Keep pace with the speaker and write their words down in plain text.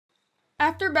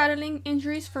After battling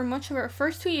injuries for much of her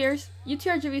first 2 years,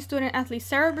 UTRGV student athlete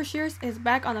Sara Bershers is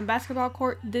back on the basketball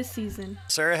court this season.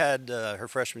 Sara had her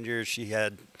freshman year, she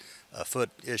had a foot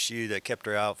issue that kept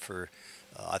her out for,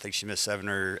 I think she missed 7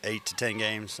 or 8 to 10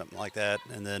 games, something like that.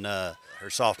 And then her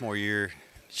sophomore year,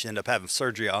 she ended up having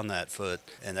surgery on that foot,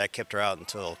 and that kept her out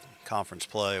until conference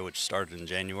play, which started in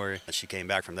January. She came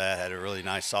back from that, had a really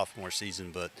nice sophomore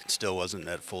season, but still wasn't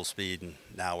at full speed, and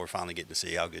now we're finally getting to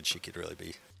see how good she could really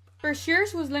be.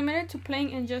 Bershers was limited to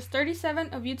playing in just 37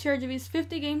 of UTRGV's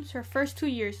 50 games her first 2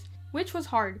 years, which was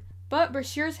hard, but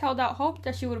Bershers held out hope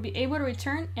that she would be able to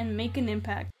return and make an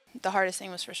impact. The hardest thing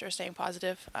was for sure staying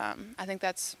positive. I think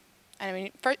that's,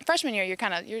 freshman year,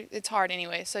 it's hard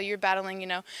anyway. So you're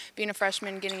battling, being a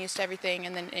freshman, getting used to everything,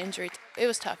 and then injury. It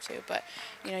was tough too, but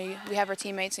we have our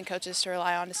teammates and coaches to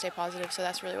rely on to stay positive. So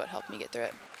that's really what helped me get through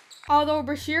it. Although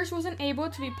Bershers wasn't able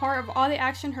to be part of all the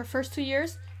action her first 2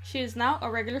 years, she is now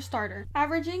a regular starter,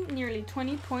 averaging nearly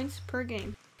 20 points per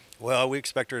game. Well, we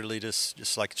expect her to lead us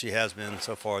just like she has been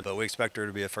so far, but we expect her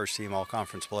to be a first-team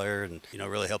all-conference player and,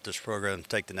 really help this program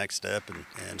take the next step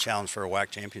and challenge for a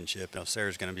WAC championship.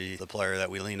 Sara's going to be the player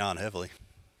that we lean on heavily.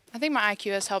 I think my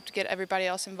IQ has helped get everybody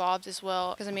else involved as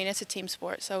well, because it's a team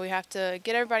sport, so we have to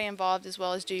get everybody involved as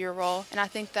well as do your role. And I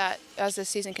think that as the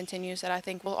season continues, that I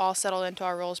think we'll all settle into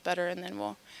our roles better, and then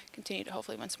we'll continue to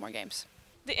hopefully win some more games.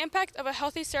 The impact of a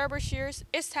healthy Sara Bershers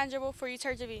is tangible for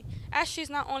UTRGV, as she's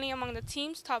not only among the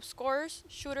team's top scorers,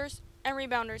 shooters, and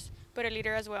rebounders, but a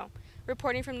leader as well.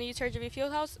 Reporting from the UTRGV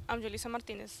Fieldhouse, I'm Julissa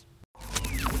Martinez.